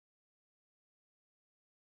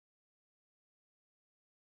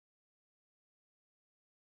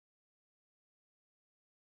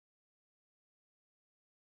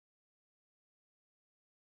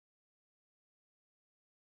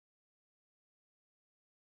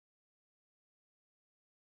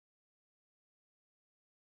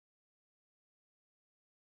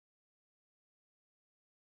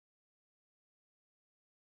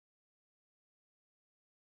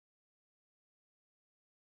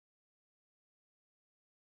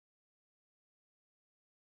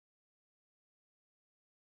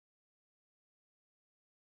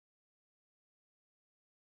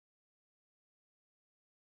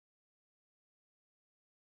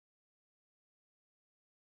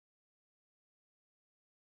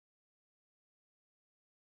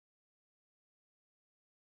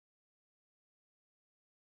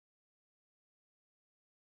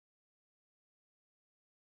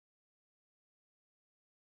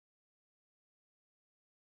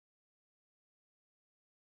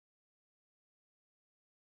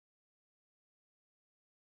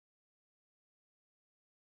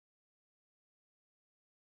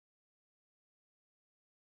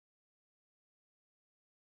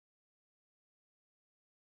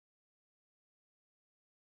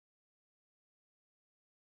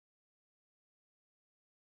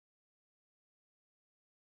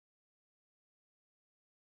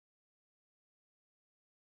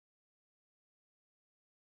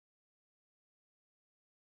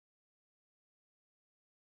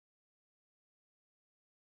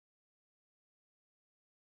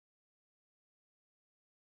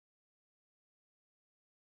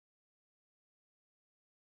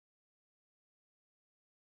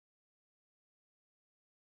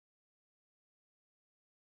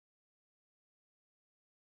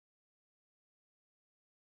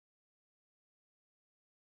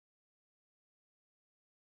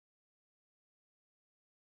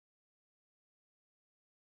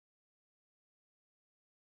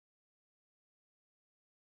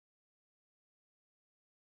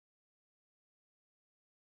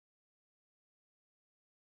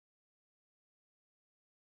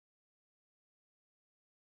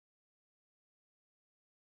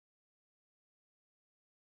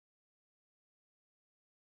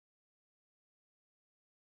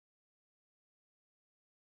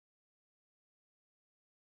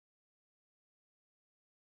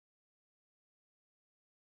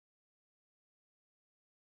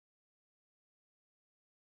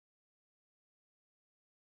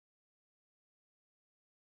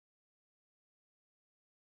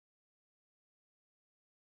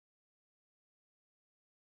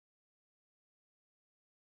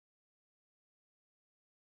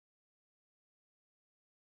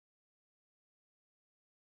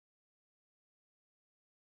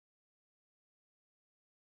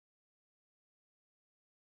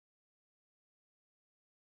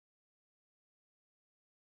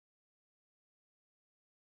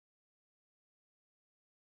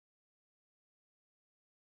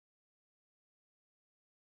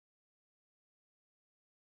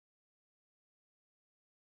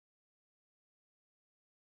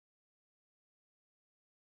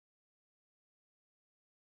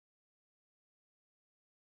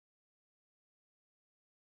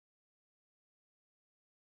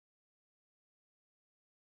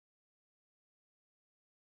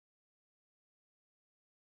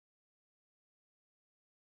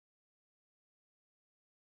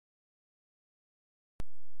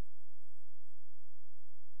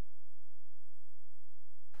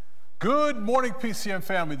Good morning, PCM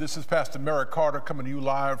family. This is Pastor Merrick Carter coming to you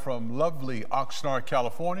live from lovely Oxnard,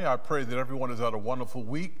 California. I pray that everyone has had a wonderful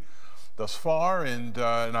week thus far. And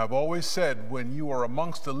I've always said, when you are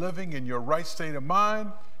amongst the living in your right state of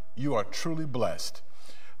mind, you are truly blessed.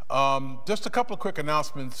 Just a couple of quick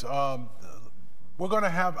announcements. We're going to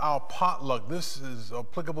have our potluck. This is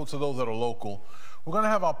applicable to those that are local. We're going to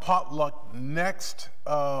have our potluck next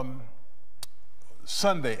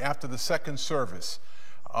Sunday after the second service.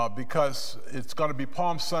 Because it's going to be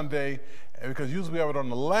Palm Sunday, because usually we have it on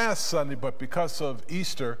the last Sunday, but because of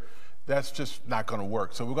Easter, that's just not going to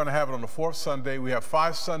work. So we're going to have it on the fourth Sunday. We have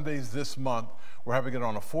 5 Sundays this month. We're having it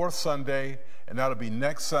on the fourth Sunday, and that'll be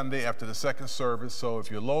next Sunday after the second service. So if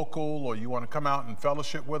you're local or you want to come out and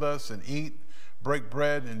fellowship with us and eat, break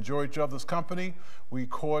bread, enjoy each other's company, you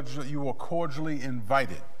are cordially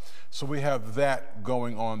invited. So we have that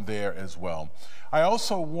going on there as well. I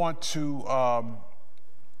also want to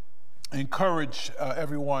encourage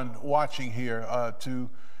everyone watching here to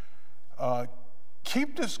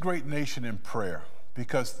keep this great nation in prayer,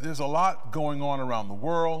 because there's a lot going on around the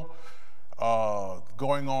world,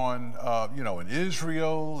 going on, in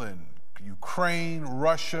Israel and Ukraine,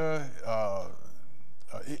 Russia.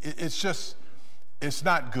 It's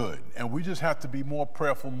not good, and we just have to be more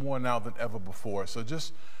prayerful more now than ever before. So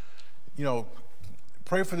just,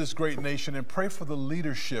 pray for this great nation and pray for the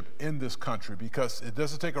leadership in this country, because it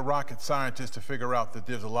doesn't take a rocket scientist to figure out that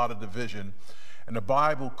there's a lot of division. And the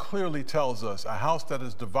Bible clearly tells us a house that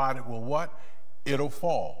is divided will what? It'll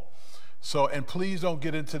fall. So, and please don't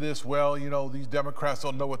get into this, well, these Democrats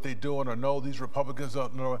don't know what they're doing, or no, these Republicans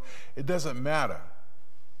don't know. It doesn't matter.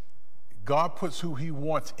 God puts who he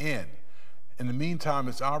wants in. In the meantime,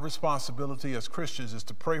 it's our responsibility as Christians is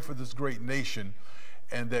to pray for this great nation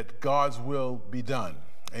and that God's will be done.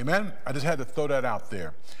 Amen? I just had to throw that out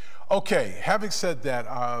there. Okay, having said that,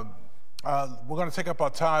 we're going to take up our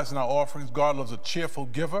tithes and our offerings. God loves a cheerful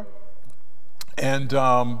giver. And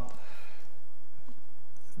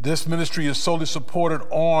this ministry is solely supported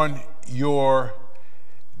on your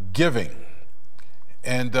giving.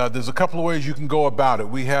 And there's a couple of ways you can go about it.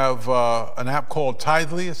 We have an app called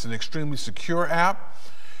Tithely. It's an extremely secure app.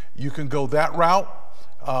 You can go that route.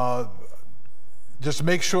 Just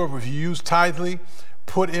make sure if you use Tithely,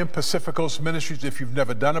 put in Pacific Coast Ministries if you've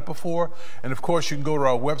never done it before. And of course, you can go to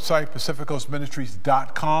our website,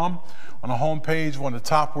 pacificcoastministries.com. On the home page, on the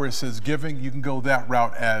top where it says giving, you can go that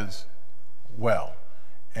route as well.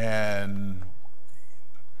 And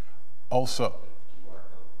also,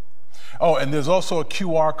 and there's also a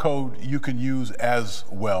QR code you can use as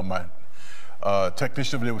well. My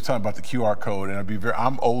technician over there was talking about the QR code, and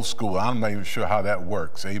I'm old school. I'm not even sure how that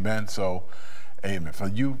works. Amen. So, amen. For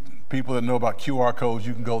you people that know about QR codes,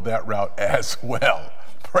 you can go that route as well.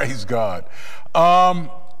 Praise God.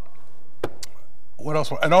 What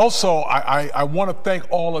else? And also, I want to thank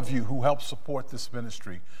all of you who help support this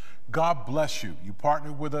ministry. God bless you. You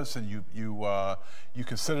partnered with us, and you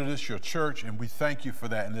consider this your church, and we thank you for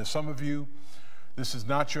that. And there's some of you, this is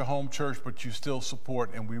not your home church, but you still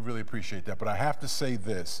support, and we really appreciate that. But I have to say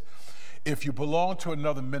this. If you belong to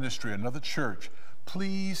another ministry, another church,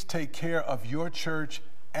 please take care of your church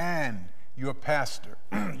and your pastor,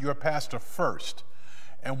 your pastor first.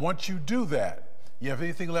 And once you do that, you have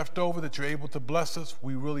anything left over that you're able to bless us,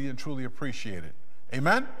 we really and truly appreciate it.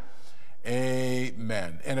 Amen?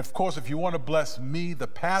 Amen. And of course, if you want to bless me, the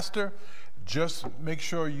pastor, just make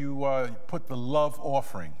sure you put the love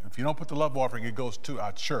offering. If you don't put the love offering, it goes to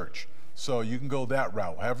our church. So you can go that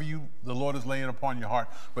route, however the Lord is laying upon your heart.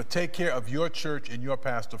 But take care of your church and your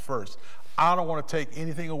pastor first. I don't want to take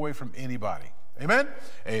anything away from anybody. Amen?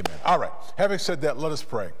 Amen. All right. Having said that, let us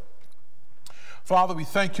pray. Father, we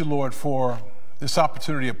thank you, Lord, for this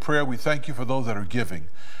opportunity of prayer. We thank you for those that are giving,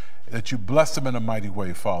 that you bless them in a mighty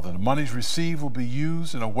way, Father. The monies received will be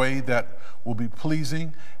used in a way that will be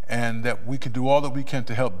pleasing, and that we can do all that we can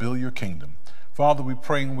to help build your kingdom. Father, we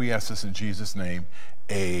pray and we ask this in Jesus' name.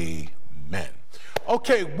 Amen.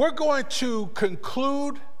 Okay, we're going to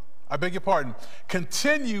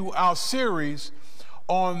continue our series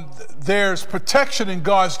on there's protection in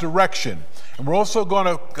God's direction. And we're also going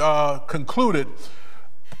to conclude it,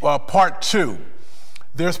 part 2.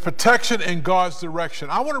 There's protection in God's direction.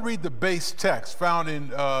 I want to read the base text found in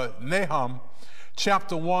Nahum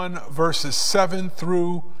chapter 1, verses 7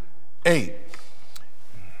 through 8.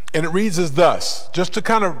 And it reads as thus, just to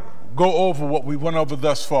kind of go over what we went over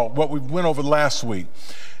thus far, what we went over last week.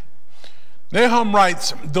 Nahum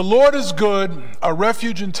writes, "The Lord is good, a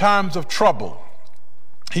refuge in times of trouble.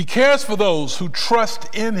 He cares for those who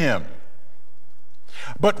trust in him.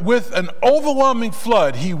 But with an overwhelming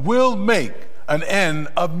flood, he will make an end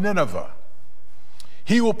of Nineveh.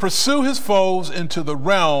 He will pursue his foes into the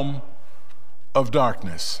realm of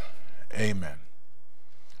darkness. Amen.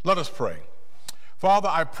 Let us pray. Father,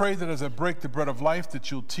 I pray that as I break the bread of life, that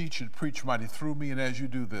you'll teach and preach mighty through me. And as you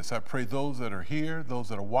do this, I pray those that are here, those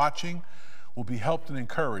that are watching, will be helped and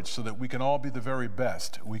encouraged so that we can all be the very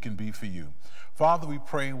best we can be for you. Father, we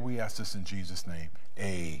pray and we ask this in Jesus' name.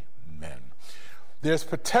 Amen. There's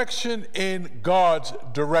protection in God's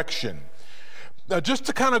direction. Now, just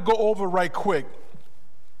to kind of go over right quick,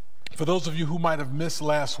 for those of you who might have missed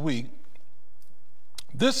last week,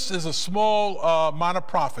 this is a small minor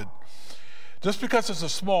prophet. Just because it's a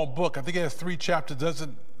small book, I think it has 3 chapters,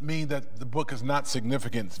 doesn't mean that the book is not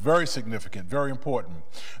significant. It's very significant, very important.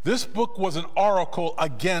 This book was an oracle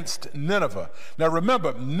against Nineveh. Now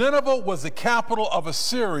remember, Nineveh was the capital of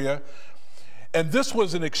Assyria, and this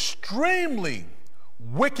was an extremely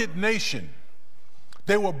wicked nation.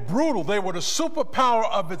 They were brutal. They were the superpower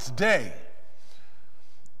of its day.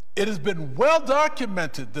 It has been well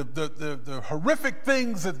documented, the horrific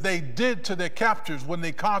things that they did to their captors when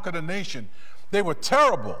they conquered a nation. They were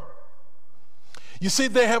terrible. You see,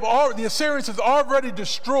 the Assyrians have already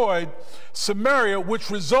destroyed Samaria, which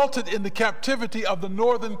resulted in the captivity of the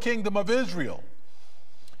northern kingdom of Israel.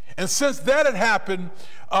 And since that had happened,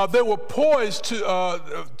 they were poised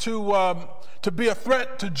to be a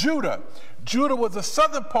threat to Judah. Judah was the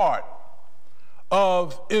southern part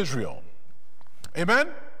of Israel. Amen?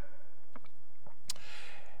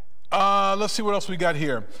 Let's see what else we got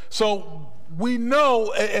here. So we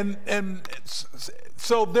know,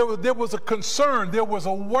 so there was a concern, there was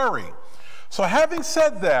a worry. So having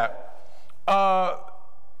said that,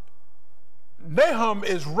 Nahum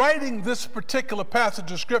is writing this particular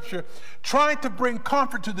passage of scripture, trying to bring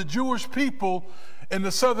comfort to the Jewish people in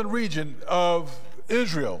the southern region of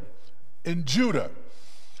Israel, in Judah,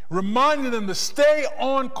 reminding them to stay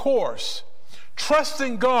on course,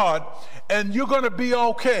 trusting God, and you're going to be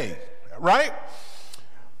okay, right?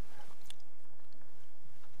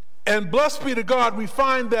 And blessed be to God, we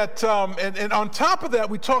find that, and on top of that,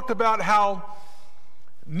 we talked about how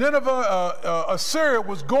Nineveh, Assyria,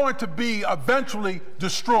 was going to be eventually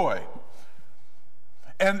destroyed.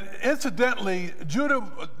 And incidentally, Judah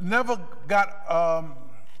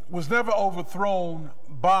was never overthrown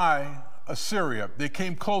by Assyria. They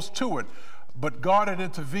came close to it, but God had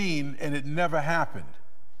intervened, and it never happened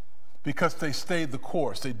because they stayed the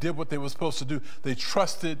course. They did what they were supposed to do. They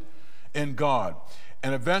trusted in God.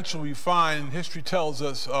 And eventually we find, history tells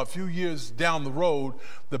us, a few years down the road,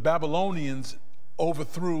 the Babylonians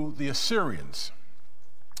overthrew the Assyrians.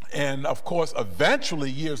 And of course, eventually,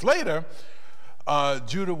 years later,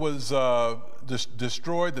 Judah was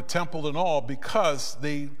destroyed, the temple and all, because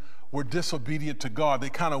they were disobedient to God. They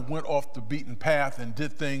kind of went off the beaten path and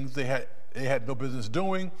did things they had no business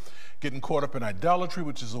doing, getting caught up in idolatry,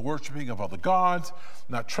 which is the worshiping of other gods,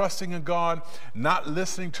 not trusting in God, not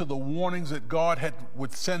listening to the warnings that God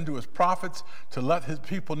would send to his prophets to let his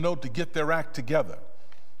people know to get their act together.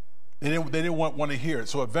 They didn't want to hear it.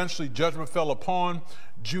 So eventually judgment fell upon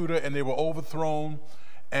Judah, and they were overthrown,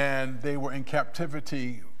 and they were in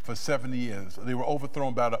captivity for 70 years. They were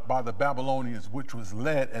overthrown by the Babylonians, which was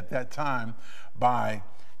led at that time by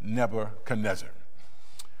Nebuchadnezzar.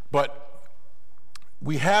 But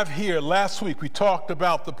we have here, last week, we talked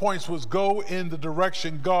about the points was go in the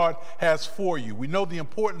direction God has for you. We know the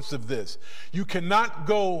importance of this. You cannot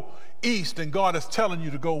go east and God is telling you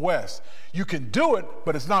to go west. You can do it,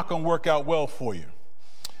 but it's not going to work out well for you.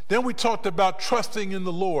 Then we talked about trusting in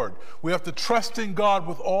the Lord. We have to trust in God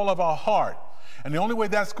with all of our heart. And the only way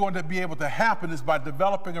that's going to be able to happen is by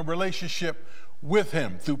developing a relationship with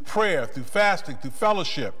him through prayer, through fasting, through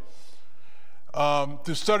fellowship,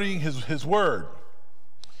 through studying his word.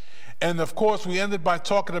 And of course, we ended by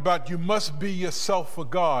talking about you must be yourself for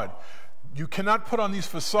God. You cannot put on these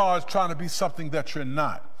facades trying to be something that you're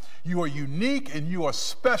not. You are unique and you are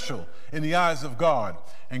special in the eyes of God.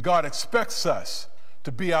 And God expects us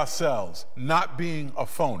to be ourselves, not being a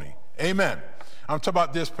phony. Amen. I'm talking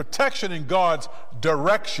about there's protection in God's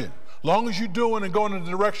direction. Long as you're doing and going in the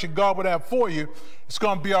direction God would have for you, it's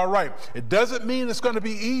going to be all right. It doesn't mean it's going to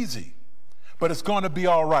be easy, but it's going to be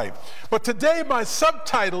all right. But today my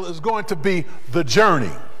subtitle is going to be The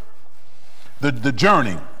Journey. The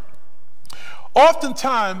journey.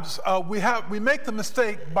 Oftentimes we make the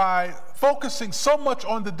mistake by focusing so much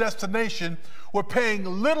on the destination, we're paying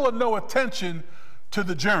little or no attention to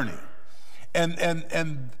the journey. And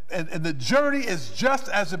the journey is just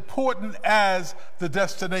as important as the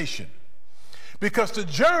destination, because the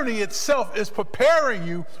journey itself is preparing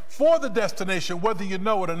you for the destination, whether you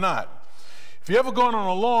know it or not. If you ever gone on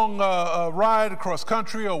a long ride across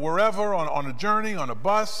country or wherever, on a journey, on a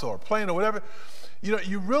bus or a plane or whatever, you know,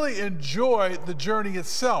 you really enjoy the journey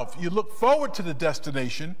itself. You look forward to the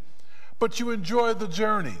destination, but you enjoy the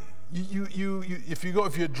journey. If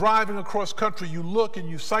you're driving across country, you look and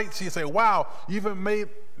you sightsee and say, wow, you even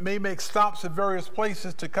may make stops at various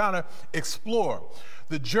places to kind of explore.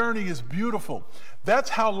 The journey is beautiful. That's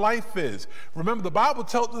how life is. Remember, the Bible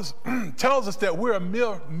tells us that we're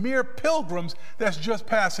mere pilgrims that's just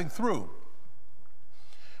passing through.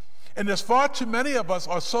 And there's far too many of us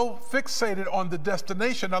are so fixated on the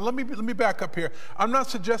destination. Now, let me back up here. I'm not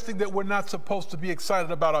suggesting that we're not supposed to be excited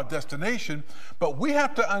about our destination, but we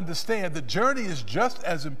have to understand the journey is just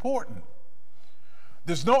as important.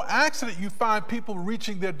 There's no accident you find people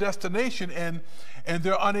reaching their destination and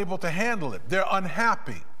they're unable to handle it. They're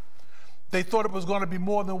unhappy. They thought it was going to be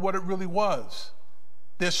more than what it really was.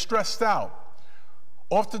 They're stressed out.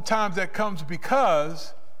 Oftentimes that comes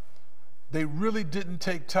because they really didn't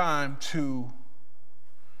take time to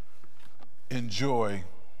enjoy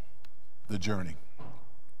the journey.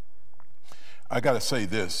 I got to say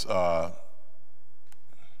this.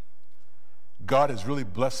 God has really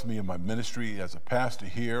blessed me in my ministry as a pastor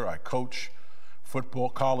here. I coach football,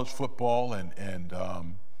 college football, and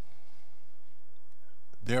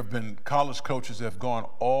there have been college coaches that have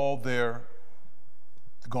gone their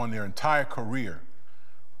entire career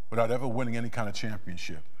without ever winning any kind of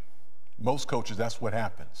championship. Most coaches, that's what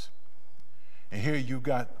happens. And here you've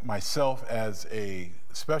got myself as a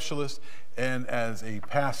specialist and as a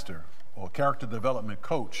pastor or character development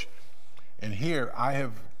coach. And here I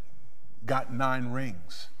have got 9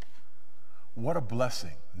 rings. What a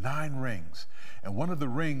blessing, 9 rings. And one of the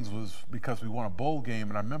rings was because we won a bowl game.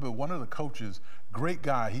 And I remember one of the coaches, great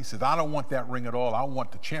guy, he said, I don't want that ring at all. I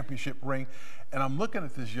want the championship ring. And I'm looking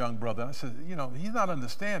at this young brother, and I said, you know, he's not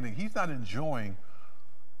understanding. He's not enjoying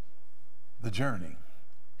the journey.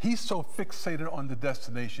 He's so fixated on the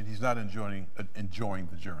destination, he's not enjoying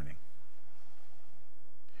the journey.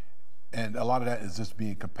 And a lot of that is just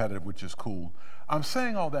being competitive, which is cool. I'm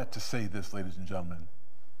saying all that to say this, ladies and gentlemen.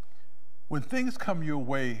 When things come your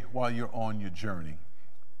way while you're on your journey,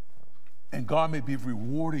 and God may be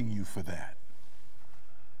rewarding you for that,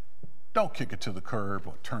 don't kick it to the curb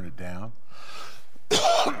or turn it down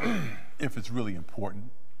if it's really important.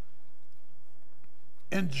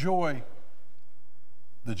 Enjoy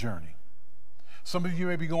the journey. Some of you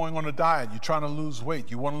may be going on a diet. You're trying to lose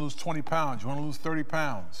weight. You want to lose 20 pounds. You want to lose 30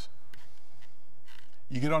 pounds.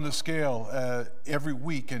 You get on the scale every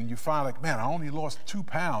week and you find like, man, I only lost 2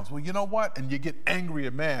 pounds. Well, you know what? And you get angry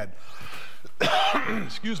and mad.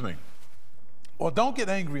 Excuse me. Well, don't get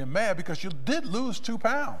angry and mad because you did lose 2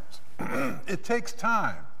 pounds. It takes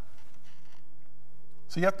time.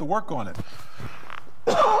 So you have to work on it.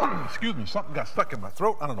 Excuse me, something got stuck in my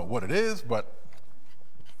throat. I don't know what it is, but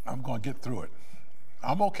I'm going to get through it.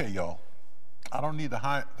 I'm okay, y'all. I don't need the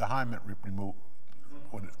hymen removed.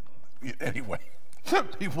 Anyway,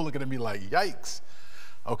 people looking at me like, yikes.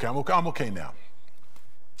 Okay, I'm okay now.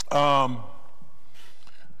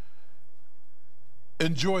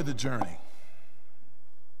 Enjoy the journey.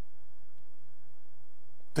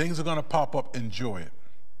 Things are going to pop up. Enjoy it.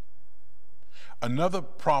 Another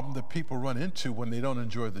problem that people run into when they don't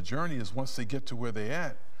enjoy the journey is once they get to where they're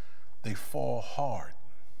at, they fall hard.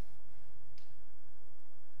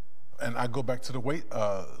 And I go back to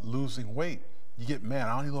the losing weight. You get mad,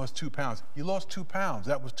 I only lost 2 pounds. You lost 2 pounds.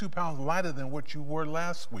 That was 2 pounds lighter than what you were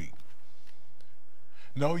last week.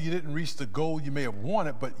 No, you didn't reach the goal you may have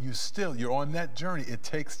wanted, but you're on that journey. It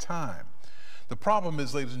takes time. The problem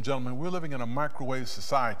is, ladies and gentlemen, we're living in a microwave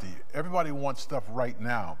society. Everybody wants stuff right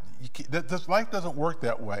now. Life doesn't work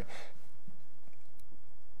that way.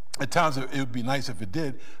 At times it would be nice if it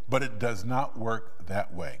did, but it does not work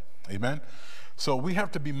that way. Amen? So we have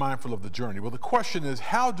to be mindful of the journey. Well, the question is,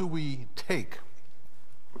 how do we take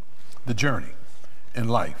the journey in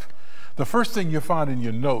life? The first thing you'll find in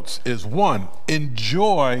your notes is 1,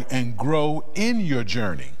 enjoy and grow in your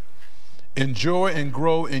journey. Enjoy and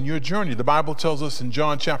grow in your journey. The Bible tells us in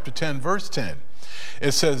John chapter 10, verse 10,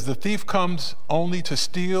 it says, the thief comes only to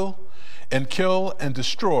steal and kill and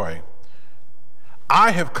destroy.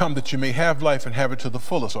 I have come that you may have life and have it to the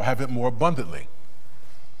fullest, or have it more abundantly.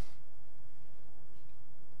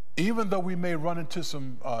 Even though we may run into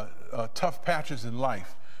some tough patches in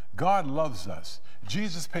life, God loves us.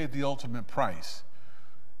 Jesus paid the ultimate price.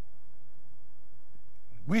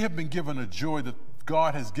 We have been given a joy that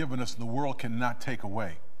God has given us and the world cannot take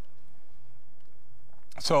away.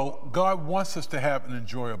 So God wants us to have an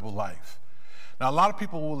enjoyable life. Now, a lot of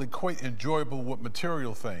people will equate enjoyable with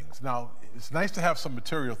material things. Now, it's nice to have some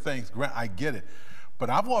material things. I get it. But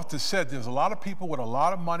I've often said there's a lot of people with a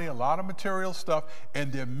lot of money, a lot of material stuff,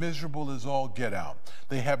 and they're miserable as all get out.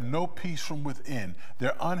 They have no peace from within.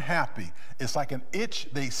 They're unhappy. It's like an itch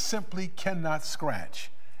they simply cannot scratch.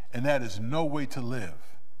 And that is no way to live.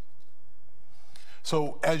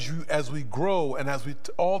 So as we grow and as we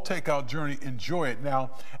all take our journey, enjoy it. Now,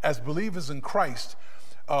 as believers in Christ,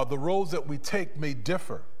 the roads that we take may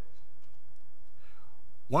differ.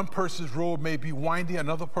 One person's road may be windy,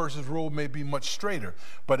 another person's road may be much straighter,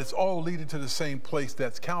 but it's all leading to the same place,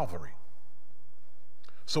 that's Calvary.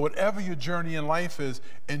 So whatever your journey in life is,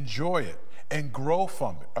 enjoy it and grow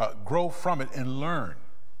from it and learn.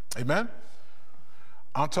 Amen?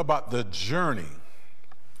 I'm talking about the journey.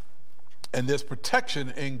 And there's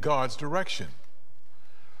protection in God's direction.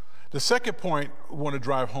 The second point I want to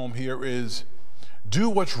drive home here is do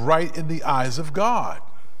what's right in the eyes of God.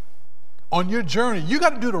 On your journey, you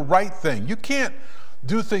got to do the right thing. You can't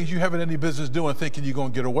do things you haven't any business doing thinking you're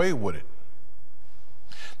going to get away with it.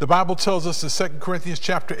 The Bible tells us in 2 Corinthians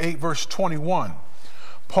chapter 8, verse 21,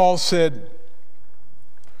 Paul said,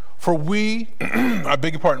 for we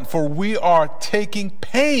are taking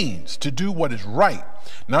pains to do what is right,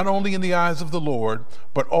 not only in the eyes of the Lord,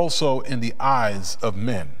 but also in the eyes of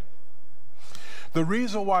men. The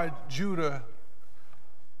reason why Judah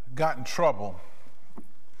got in trouble,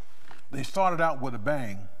 they started out with a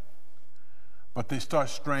bang, but they start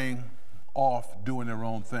straying off doing their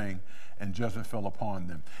own thing, and judgment fell upon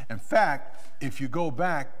them. In fact, if you go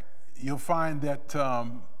back, you'll find that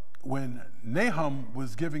when Nahum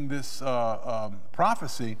was giving this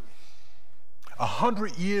prophecy,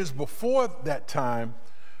 100 years before that time,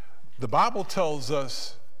 the Bible tells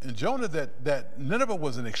us in Jonah that Nineveh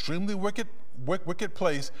was an extremely wicked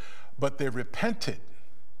place, but they repented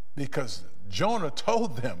because Jonah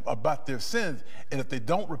told them about their sins, and if they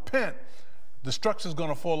don't repent, destruction is going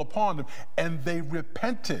to fall upon them. And they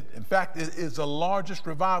repented. In fact, it is the largest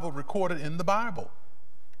revival recorded in the Bible.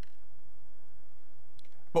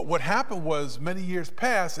 But what happened was many years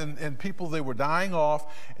passed, and people, they were dying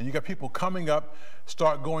off, and you got people coming up,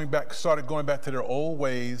 started going back to their old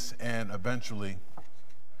ways, and eventually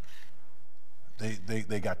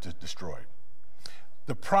they got destroyed.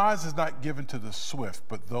 The prize is not given to the swift,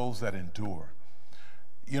 but those that endure.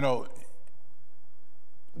 You know,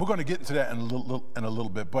 we're going to get into that in a little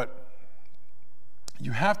bit, but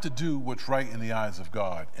you have to do what's right in the eyes of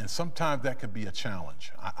God, and sometimes that can be a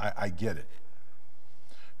challenge. I get it.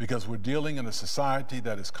 Because we're dealing in a society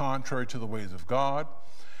that is contrary to the ways of God.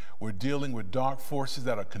 We're dealing with dark forces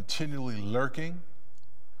that are continually lurking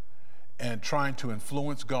and trying to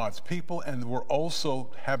influence God's people, and we're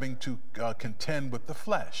also having to contend with the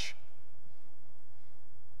flesh.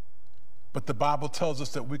 But the Bible tells us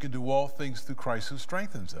that we can do all things through Christ who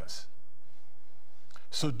strengthens us.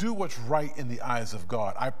 So do what's right in the eyes of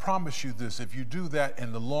God. I promise you this, if you do that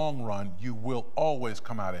in the long run, you will always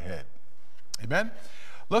come out ahead. Amen?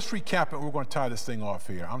 Let's recap it. We're going to tie this thing off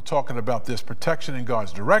here. I'm talking about this protection in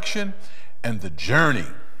God's direction and the journey.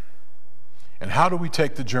 And how do we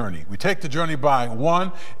take the journey? We take the journey by,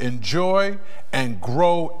 one, enjoy and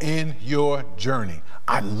grow in your journey.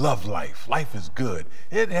 I love life. Life is good.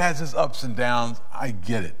 It has its ups and downs. I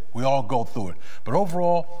get it. We all go through it. But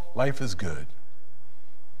overall, life is good.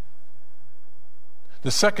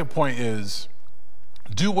 The second point is,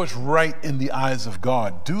 do what's right in the eyes of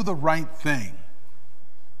God. Do the right thing.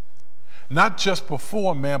 Not just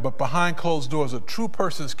before man, but behind closed doors. A true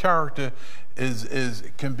person's character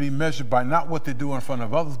can be measured by not what they do in front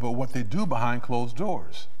of others, but what they do behind closed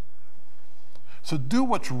doors. So do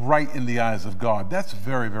what's right in the eyes of God. That's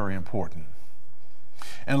very, very important.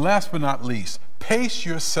 And last but not least, pace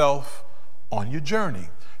yourself on your journey.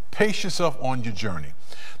 Pace yourself on your journey.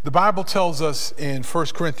 The Bible tells us in 1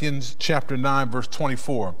 Corinthians chapter 9, verse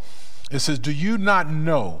 24, it says, do you not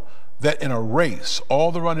know that in a race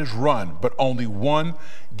all the runners run, but only one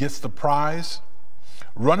gets the prize?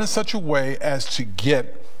 Run in such a way as to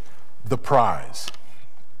get the prize.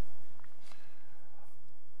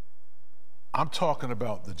 I'm talking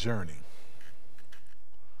about the journey.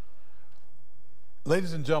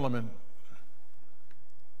 Ladies and gentlemen,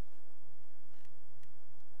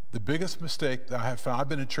 the biggest mistake that I have found, I've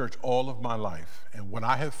been in church all of my life, and what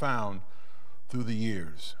I have found through the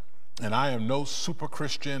years, and I am no super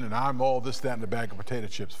Christian and I'm all this, that, and a bag of potato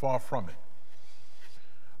chips, far from it.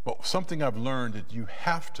 But something I've learned that you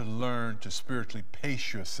have to learn to spiritually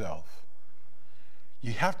pace yourself.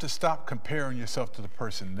 You have to stop comparing yourself to the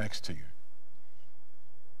person next to you.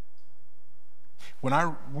 When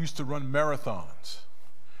I used to run marathons,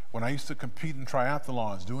 when I used to compete in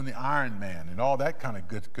triathlons, doing the Ironman and all that kind of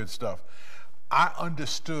good stuff, I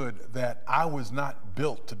understood that I was not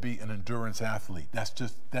built to be an endurance athlete. That's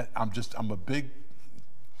just that I'm a big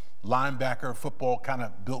linebacker, football kind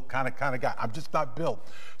of built kind of guy. I'm just not built.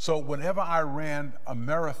 So whenever I ran a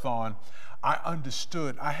marathon, I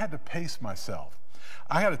understood I had to pace myself.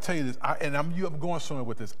 I got to tell you this, I'm going somewhere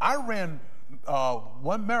with this. I ran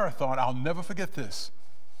one marathon. I'll never forget this.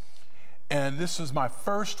 And this was my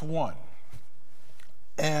first one.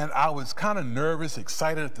 And I was kind of nervous,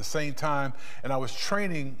 excited at the same time. And I was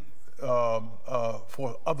training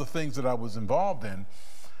for other things that I was involved in.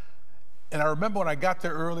 And I remember when I got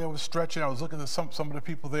there early, I was stretching, I was looking at some of the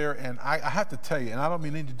people there, and I have to tell you, and I don't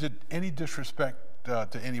mean any disrespect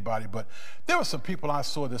to anybody, but there were some people I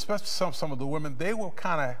saw, especially some of the women, they were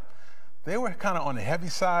kind of on the heavy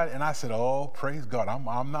side, and I said, oh, praise God,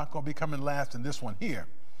 I'm not going to be coming last in this one here.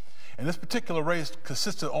 And this particular race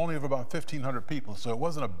consisted only of about 1,500 people, so it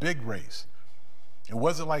wasn't a big race. It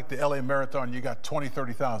wasn't like the LA Marathon, you got 20,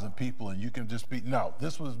 30,000 people, and you can just be, no,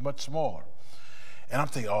 this was much smaller. And I'm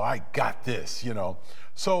thinking, oh, I got this, you know.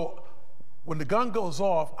 So when the gun goes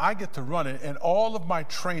off, I get to run it, and all of my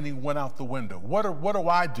training went out the window. What do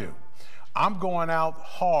I do? I'm going out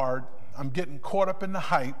hard. I'm getting caught up in the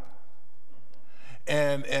hype,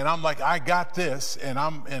 and I'm like, I got this, and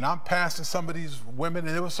I'm passing some of these women,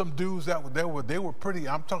 and there were some dudes that they were pretty.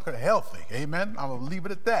 I'm talking healthy, amen. I'm gonna leave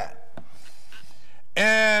it at that.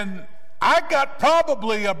 And I got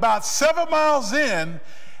probably about 7 miles in,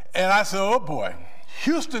 and I said, oh boy.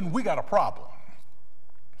 Houston, we got a problem.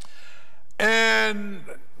 And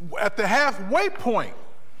at the halfway point,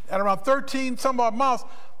 at around 13 some odd miles,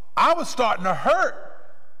 I was starting to hurt.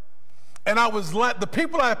 And I was like, the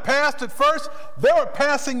people I passed at first, they were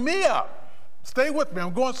passing me up. Stay with me,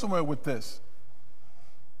 I'm going somewhere with this.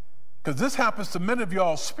 Because this happens to many of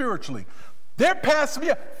y'all spiritually. They're passing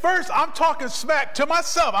me up. First, I'm talking smack to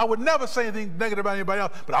myself. I would never say anything negative about anybody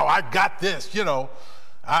else, but oh, I got this, you know.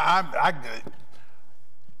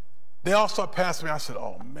 They all start passing me. I said,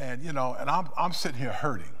 oh, man, you know, and I'm sitting here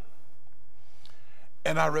hurting.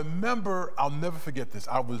 And I remember, I'll never forget this.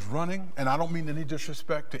 I was running, and I don't mean any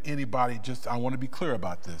disrespect to anybody, just I want to be clear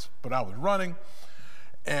about this. But I was running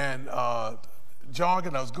and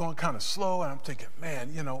jogging. I was going kind of slow, and I'm thinking,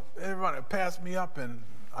 man, you know, everybody passed me up, and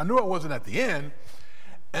I knew I wasn't at the end.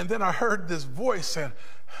 And then I heard this voice saying,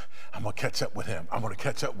 I'm going to catch up with him. I'm going to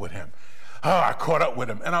catch up with him. Oh, I caught up with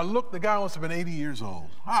him. And I looked, the guy must have been 80 years old.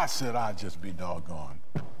 I said, I'd just be doggone.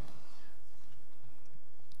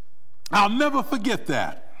 I'll never forget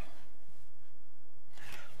that.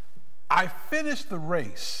 I finished the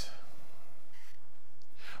race,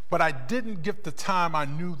 but I didn't get the time I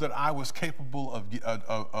knew that I was capable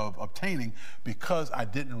of obtaining because I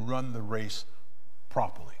didn't run the race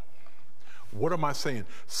properly. What am I saying?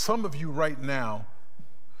 Some of you right now,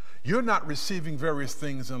 you're not receiving various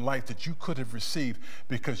things in life that you could have received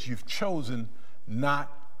because you've chosen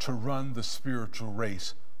not to run the spiritual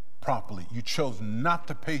race properly. You chose not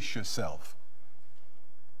to pace yourself.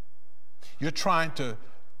 You're trying to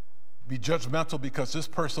be judgmental because this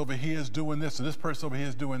person over here is doing this and this person over here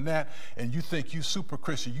is doing that, and you think you super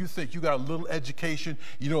Christian. You think you got a little education,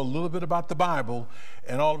 you know a little bit about the Bible,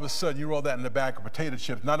 and all of a sudden you roll that in the bag of potato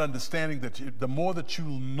chips, not understanding that the more that you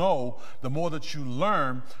know, the more that you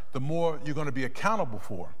learn, the more you're going to be accountable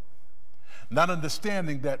for. Not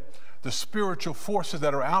understanding that the spiritual forces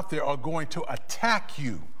that are out there are going to attack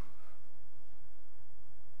you,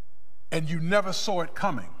 and you never saw it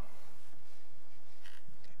coming.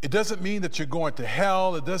 It doesn't mean that you're going to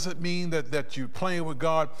hell. It doesn't mean that you're playing with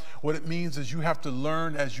God. What it means is you have to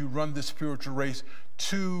learn as you run this spiritual race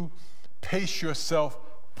to pace yourself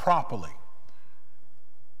properly.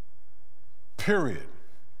 Period.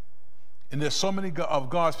 And there's so many of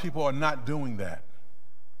God's people are not doing that.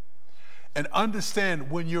 And understand,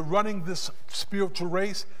 when you're running this spiritual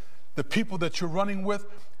race, the people that you're running with,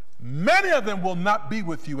 many of them will not be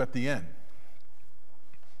with you at the end.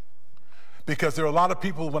 Because there are a lot of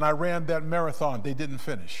people, when I ran that marathon, they didn't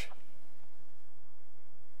finish.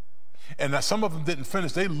 And some of them didn't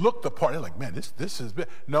finish. They looked the part. They're like, man, this is big.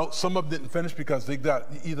 No, some of them didn't finish because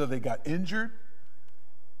either they got injured.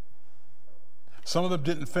 Some of them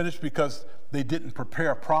didn't finish because they didn't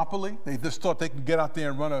prepare properly. They just thought they could get out there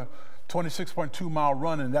and run a 26.2 mile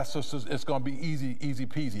run, and that's just, it's going to be easy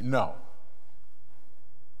peasy. No.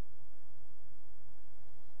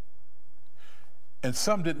 And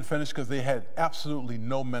some didn't finish because they had absolutely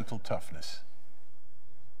no mental toughness.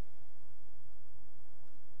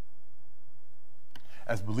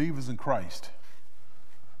 As believers in Christ,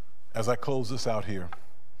 as I close this out here,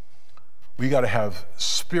 We got to have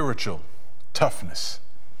spiritual toughness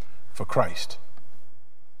for Christ.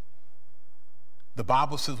 The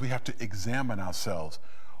Bible says we have to examine ourselves.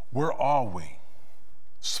 Where are we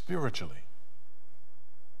spiritually?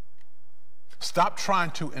 Stop trying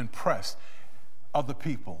to impress other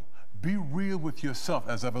people. Be real with yourself,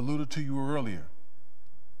 as I've alluded to you earlier.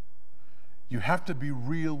 You have to be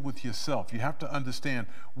real with yourself. You have to understand,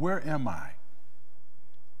 where am I?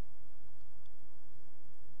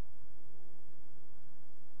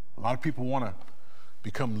 A lot of people want to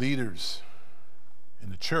become leaders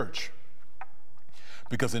in the church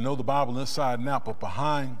because they know the Bible inside and out, but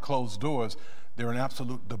behind closed doors, they're an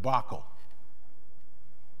absolute debacle.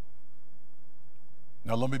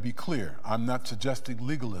 Now, let me be clear. I'm not suggesting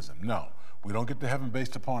legalism. No, we don't get to heaven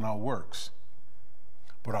based upon our works.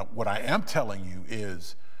 But what I am telling you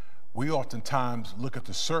is we oftentimes look at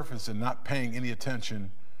the surface and not paying any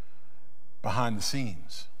attention behind the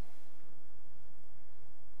scenes.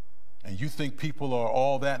 And you think people are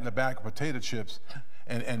all that in the bag of potato chips,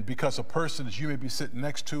 and because a person that you may be sitting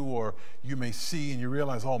next to or you may see and you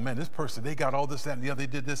realize, oh man, this person, they got all this, that, and the other, they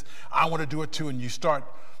did this, I want to do it too, and you start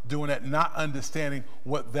doing that, not understanding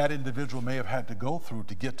what that individual may have had to go through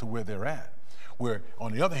to get to where they're at. Where,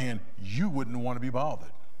 on the other hand, you wouldn't want to be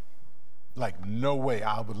bothered. Like, no way,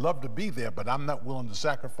 I would love to be there, but I'm not willing to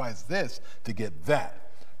sacrifice this to get that.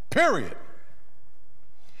 Period.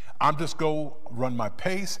 I'm just go run my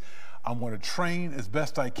pace. I'm going to train as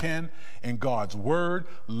best I can in God's word,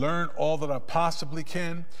 learn all that I possibly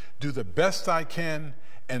can, do the best I can,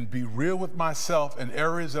 and be real with myself. In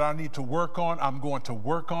areas that I need to work on, I'm going to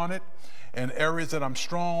work on it. In areas that I'm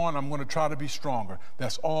strong on, I'm going to try to be stronger.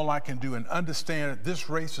 That's all I can do. And understand that this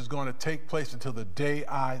race is going to take place until the day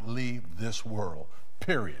I leave this world.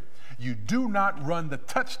 Period. You do not run the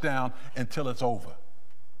touchdown until it's over.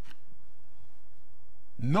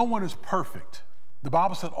 No one is perfect. The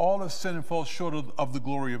Bible said all have sinned and fall short of the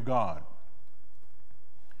glory of God.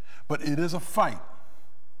 But it is a fight.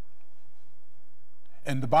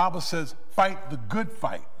 And the Bible says, fight the good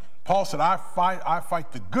fight. Paul said, I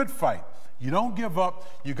fight the good fight. You don't give up.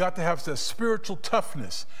 You got to have that spiritual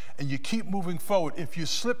toughness, and you keep moving forward. If you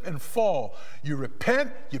slip and fall, you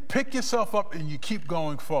repent, you pick yourself up, and you keep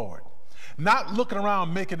going forward. Not looking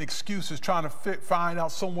around making excuses, trying to find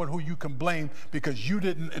out someone who you can blame because you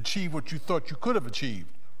didn't achieve what you thought you could have achieved.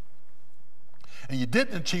 And you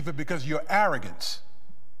didn't achieve it because of your arrogance.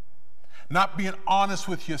 Not being honest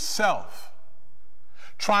with yourself.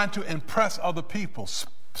 Trying to impress other people,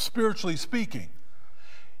 spiritually speaking.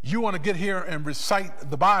 You want to get here and recite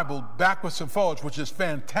the Bible backwards and forwards, which is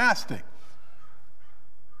fantastic.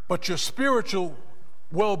 But your spiritual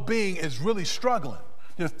well-being is really struggling.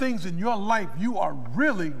 There's things in your life you are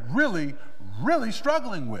really, really, really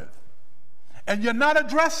struggling with. And you're not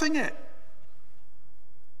addressing it.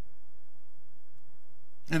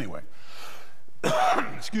 Anyway,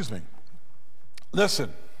 excuse me.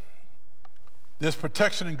 Listen, there's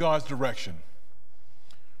protection in God's direction.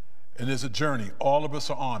 And there's a journey. All of us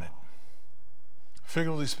are on it.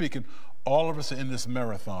 Figuratively speaking, all of us are in this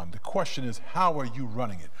marathon. The question is, how are you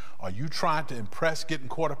running it? Are you trying to impress, getting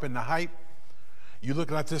caught up in the hype? You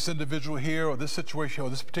looking at this individual here or this situation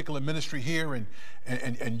or this particular ministry here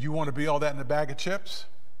and you want to be all that in a bag of chips?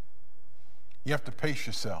 You have to pace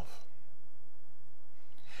yourself.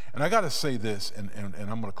 And I got to say this, and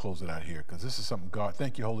I'm going to close it out here because this is something God,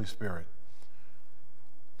 thank you, Holy Spirit.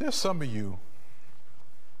 There's some of you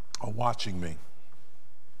are watching me.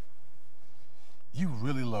 You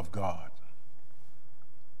really love God.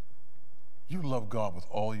 You love God with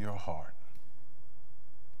all your heart.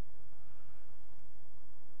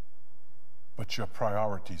 But your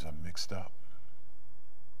priorities are mixed up.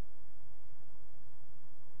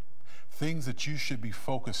 Things that you should be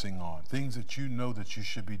focusing on, things that you know that you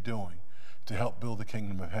should be doing to help build the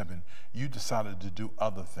kingdom of heaven, you decided to do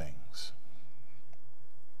other things.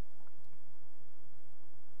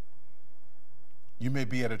 You may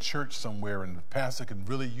be at a church somewhere and the pastor can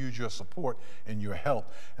really use your support and your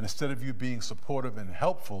help. And instead of you being supportive and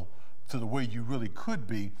helpful to the way you really could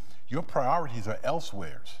be, your priorities are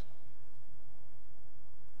elsewhere.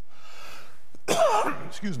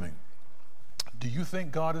 Excuse me. Do you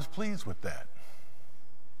think God is pleased with that?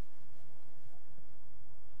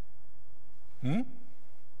 You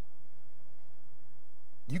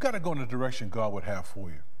got to go in the direction God would have for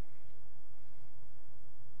you.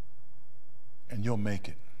 And you'll make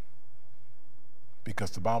it.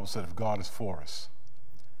 Because the Bible said if God is for us,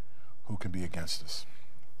 who can be against us?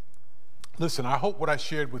 Listen, I hope what I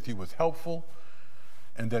shared with you was helpful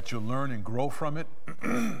and that you'll learn and grow from it.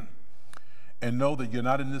 And know that you're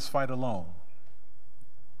not in this fight alone.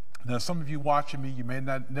 Now, some of you watching me, you may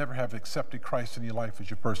never have accepted Christ in your life as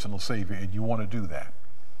your personal Savior, and you want to do that.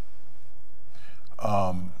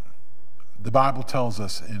 The Bible tells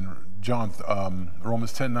us in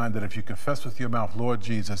Romans 10:9 that if you confess with your mouth, Lord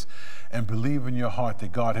Jesus, and believe in your heart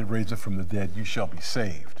that God had raised him from the dead, you shall be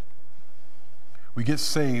saved. We get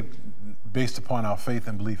saved based upon our faith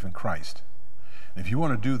and belief in Christ. And if you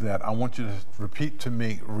want to do that, I want you to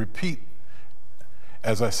repeat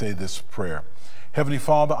as I say this prayer. Heavenly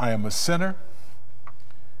Father, I am a sinner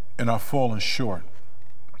and I've fallen short.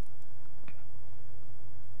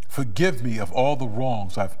 Forgive me of all the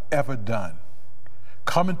wrongs I've ever done.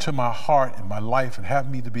 Come into my heart and my life and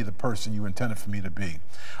have me to be the person you intended for me to be.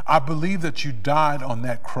 I believe that you died on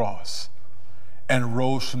that cross and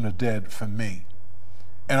rose from the dead for me.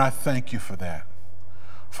 And I thank you for that.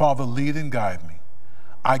 Father, lead and guide me.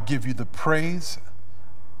 I give you the praise.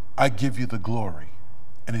 I give you the glory.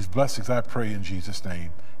 And these blessings I pray in Jesus'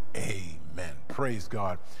 name. Amen. Praise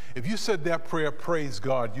God. If you said that prayer, praise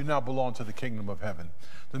God, you now belong to the kingdom of heaven.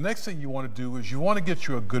 The next thing you want to do is you want to get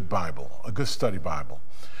you a good Bible, a good study Bible.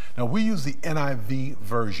 Now, we use the NIV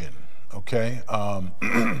version, okay?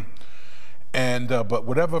 But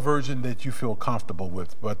whatever version that you feel comfortable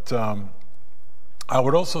with. But I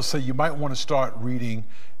would also say you might want to start reading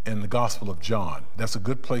in the Gospel of John. That's a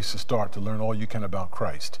good place to start to learn all you can about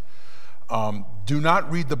Christ. Do not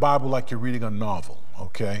read the Bible like you're reading a novel,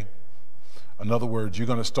 okay? In other words, you're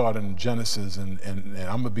going to start in Genesis, and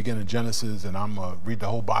I'm going to begin in Genesis, and I'm going to read the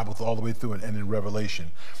whole Bible all the way through and end in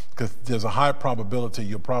Revelation. Because there's a high probability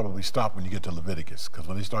you'll probably stop when you get to Leviticus. Because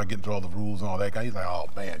when they start getting through all the rules and all that, he's like, oh,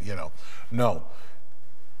 man, you know. No.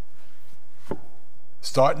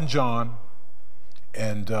 Start in John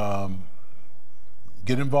and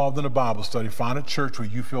get involved in a Bible study. Find a church where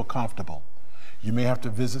you feel comfortable. You may have to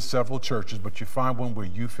visit several churches, but you find one where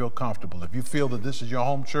you feel comfortable. If you feel that this is your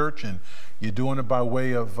home church and you're doing it by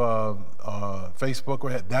way of Facebook, or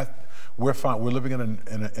that, we're fine. We're living in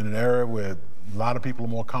an era where a lot of people are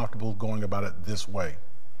more comfortable going about it this way.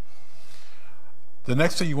 The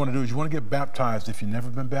next thing you want to do is you want to get baptized if you've never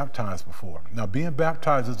been baptized before. Now, being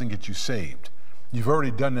baptized doesn't get you saved. You've already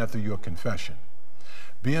done that through your confession.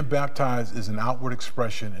 Being baptized is an outward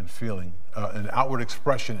expression and feeling,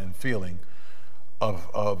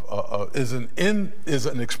 is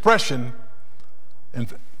an expression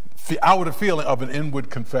and outward feeling of an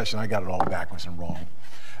inward confession. I got it all backwards and wrong.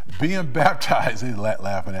 Being baptized, they're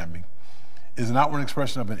laughing at me, is an outward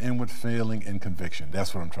expression of an inward feeling and conviction.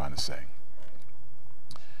 That's what I'm trying to say.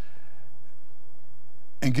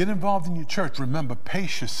 And get involved in your church. Remember,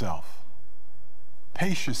 pace yourself.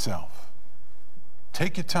 Pace yourself.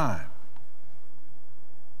 Take your time.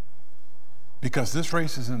 Because this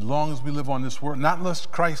race is as long as we live on this world, not unless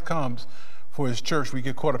Christ comes for his church, we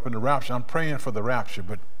get caught up in the rapture. I'm praying for the rapture,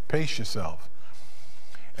 but pace yourself.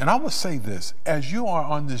 And I will say this, as you are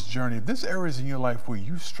on this journey, if there's areas in your life where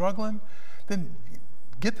you're struggling, then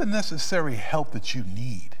get the necessary help that you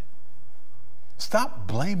need. Stop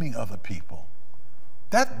blaming other people.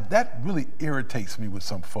 That really irritates me with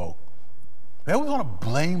some folk. They always want to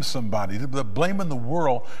blame somebody. They're blaming the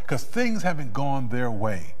world because things haven't gone their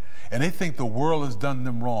way. And they think the world has done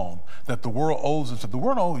them wrong, that the world owes them. The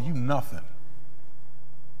world owes you nothing.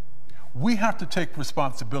 We have to take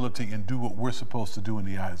responsibility and do what we're supposed to do in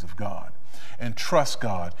the eyes of God, and trust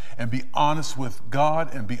God, and be honest with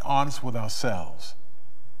God, and be honest with ourselves.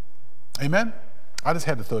 Amen? I just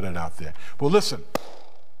had to throw that out there. Well, listen,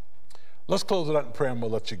 let's close it out in prayer and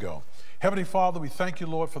we'll let you go. Heavenly Father, we thank you,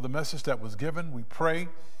 Lord, for the message that was given. We pray,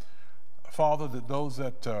 Father, that those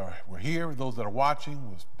that were here, those that are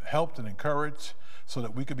watching, was helped and encouraged so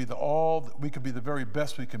that we could be the very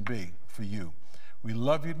best we can be for you. We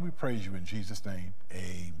love you and we praise you in Jesus' name.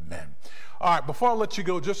 Amen. All right, before I let you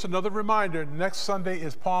go, just another reminder. Next Sunday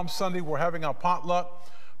is Palm Sunday. We're having our potluck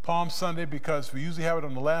Palm Sunday because we usually have it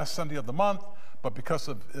on the last Sunday of the month, but because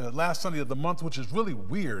of last Sunday of the month, which is really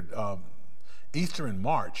weird, Easter in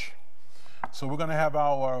March. So we're going to have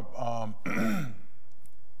our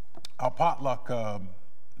potluck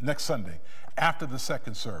next Sunday after the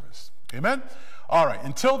second service. Amen? All right.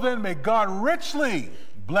 Until then, may God richly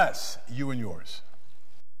bless you and yours.